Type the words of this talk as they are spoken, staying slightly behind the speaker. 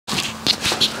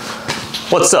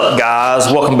What's up, guys?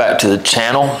 Welcome back to the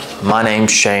channel. My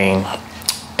name's Shane,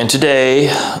 and today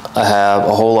I have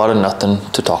a whole lot of nothing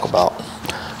to talk about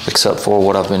except for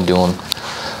what I've been doing.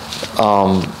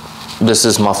 This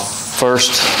is gonna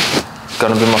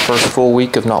be my first full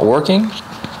week of not working.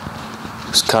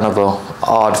 It's kind of a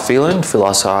odd feeling.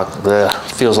 Feels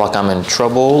like I'm in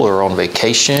trouble or on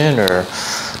vacation, or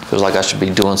feels like I should be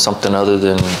doing something other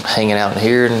than hanging out in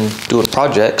here and doing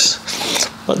projects.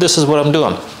 But this is what I'm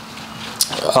doing.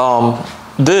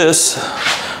 This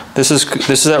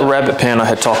is that rabbit pen I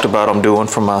had talked about I'm doing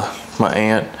for my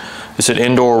aunt. It's an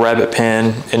indoor rabbit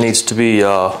pen. It needs to be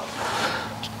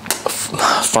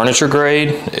furniture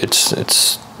grade.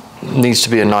 It needs to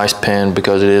be a nice pen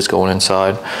because it is going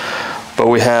inside. But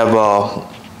it's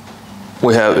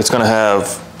going to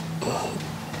have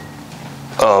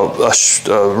a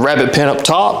rabbit pen up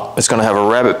top. It's going to have a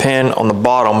rabbit pen on the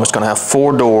bottom. It's going to have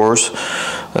 4 doors,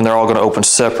 and they're all going to open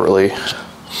separately,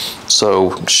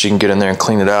 so she can get in there and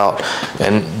clean it out.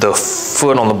 And the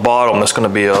foot on the bottom, that's going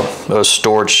to be a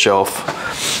storage shelf.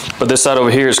 But this side over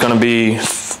here is going to be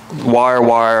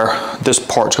wire. This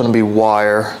part's going to be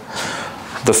wire.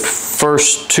 The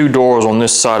first 2 doors on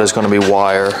this side is going to be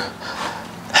wire.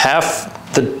 Half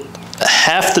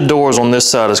the doors on this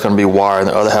side is going to be wire, and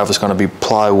the other half is going to be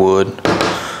plywood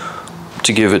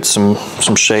to give it some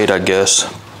shade, I guess,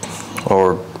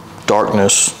 or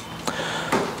darkness.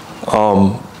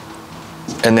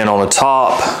 And then on the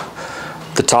top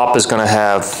is going to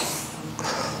have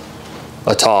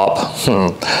a top,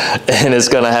 and it's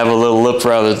going to have a little lip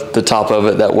around the top of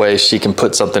it. That way she can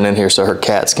put something in here so her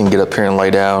cats can get up here and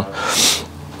lay down.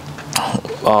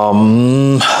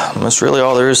 That's really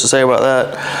all there is to say about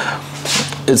that.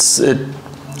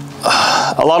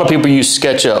 A lot of people use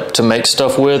SketchUp to make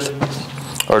stuff with,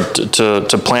 or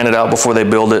to plan it out before they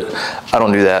build it. I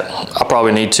don't do that. I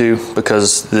probably need to,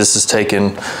 because this is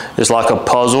it's like a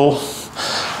puzzle.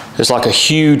 It's like a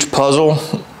huge puzzle,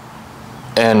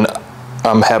 and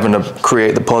I'm having to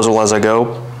create the puzzle as I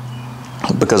go,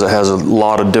 because it has a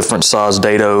lot of different size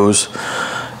dados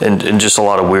and just a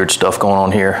lot of weird stuff going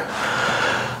on here.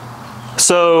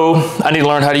 So I need to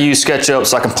learn how to use SketchUp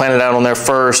so I can plan it out on there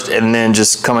first, and then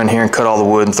just come in here and cut all the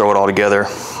wood and throw it all together.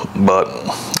 But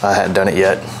I hadn't done it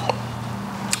yet,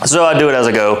 so I do it as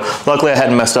I go. Luckily I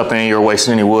hadn't messed up any or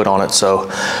wasted any wood on it.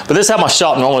 But this is how my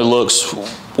shop normally looks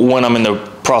when I'm in the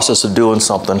process of doing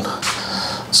something.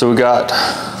 So we got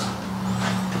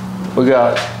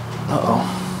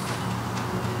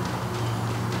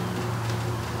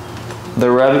the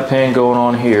rabbit pen going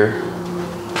on here.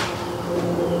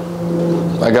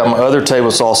 I got my other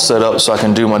tables all set up so I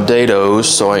can do my dados,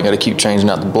 so I ain't got to keep changing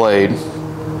out the blade.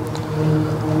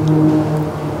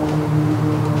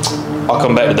 I'll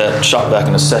come back to that shop vac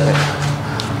in a second.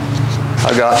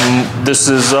 This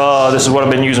is what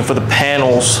I've been using for the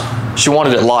panels. She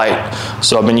wanted it light,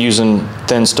 so I've been using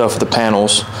thin stuff for the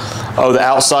panels. Oh, the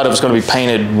outside of it's going to be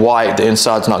painted white. The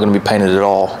inside's not going to be painted at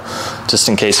all, just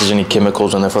in case there's any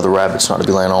chemicals in there for the rabbits not to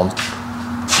be laying on.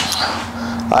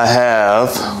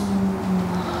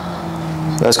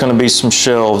 That's going to be some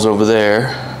shelves over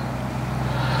there.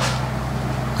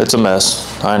 It's a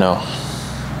mess, I know.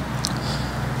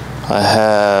 I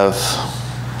have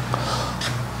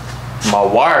my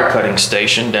wire cutting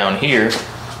station down here.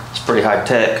 It's pretty high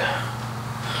tech.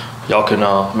 Y'all can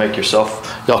make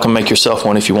yourself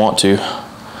one if you want to.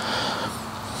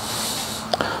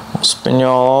 I'll spin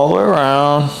y'all all the way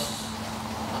around.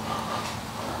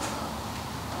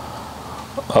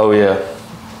 Oh yeah,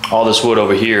 all this wood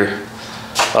over here.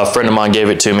 A friend of mine gave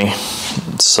it to me,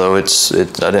 so I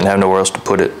didn't have nowhere else to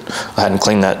put it. I hadn't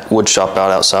cleaned that wood shop out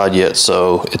outside yet,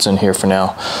 so it's in here for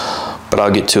now. But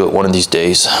I'll get to it one of these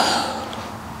days.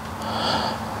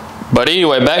 But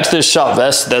anyway, back to this shop.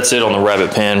 That's it on the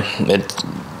rabbit pen.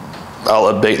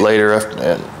 I'll update later,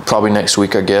 probably next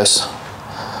week, I guess.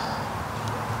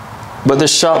 But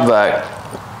this shop vac.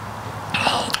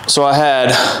 So I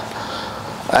had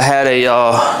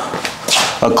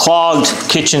a clogged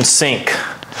kitchen sink,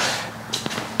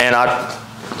 and I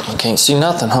can't see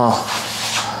nothing, huh?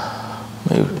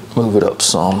 Move it up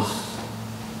some.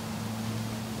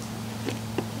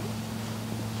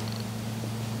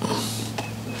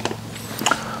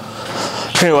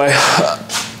 Anyway,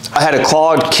 I had a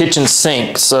clogged kitchen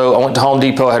sink, so I went to Home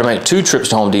Depot. I had to make 2 trips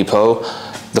to Home Depot.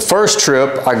 The first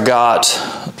trip, I got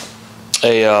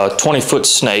a 20-foot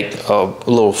snake, a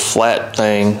little flat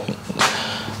thing.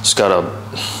 It's got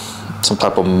some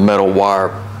type of metal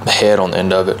wire head on the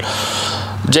end of it.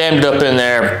 Jammed it up in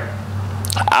there,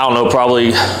 I don't know,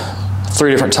 probably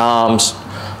 3 different times.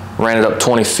 Ran it up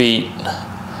 20 feet.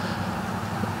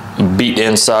 beat the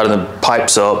inside of the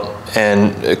pipes up,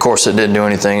 and of course it didn't do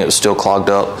anything. It was still clogged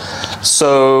up.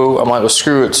 So I'm like, well,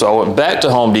 screw it. So I went back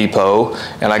to Home Depot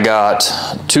and I got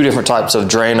 2 different types of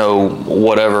Drano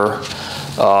whatever,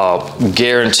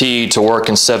 guaranteed to work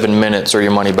in 7 minutes or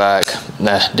your money back.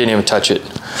 Nah, didn't even touch it.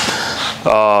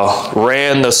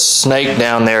 Ran the snake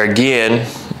down there again,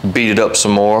 beat it up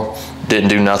some more, didn't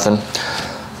do nothing.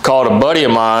 Called a buddy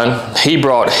of mine. He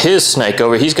brought his snake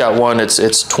over. He's got one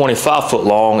it's 25 foot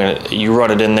long, and you run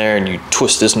it in there and you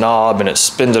twist this knob and it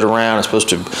spins it around. It's supposed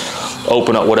to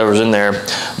open up whatever's in there.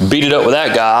 Beat it up with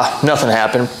that guy. Nothing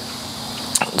happened.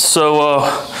 So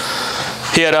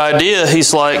he had an idea.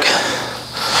 He's like,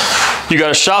 you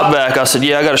got a shop vac? I said,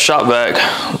 yeah, I got a shop vac.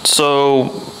 So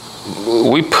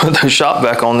we put the shop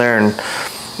vac on there, and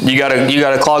you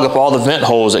gotta clog up all the vent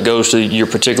holes that goes to your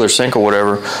particular sink or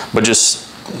whatever, but just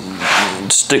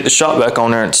stick the shop vac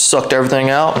on there and sucked everything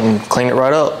out and clean it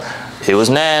right up. It was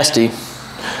nasty,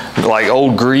 like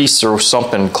old grease or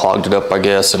something clogged it up, I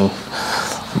guess.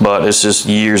 But it's just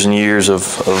years and years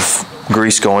of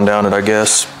grease going down it, I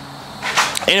guess.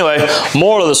 Anyway,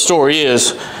 moral of the story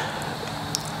is,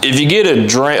 if you get a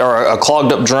drain or a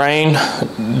clogged up drain,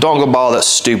 don't go buy all that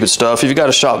stupid stuff. If you got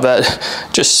a shop vac,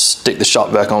 just stick the shop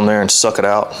vac on there and suck it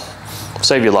out.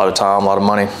 Save you a lot of time, a lot of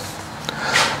money.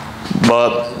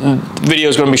 But the video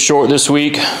is going to be short this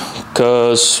week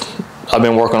because I've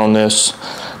been working on this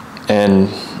and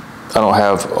I don't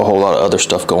have a whole lot of other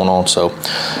stuff going on. So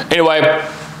anyway,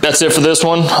 that's it for this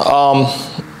one.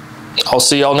 I'll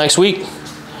see y'all next week.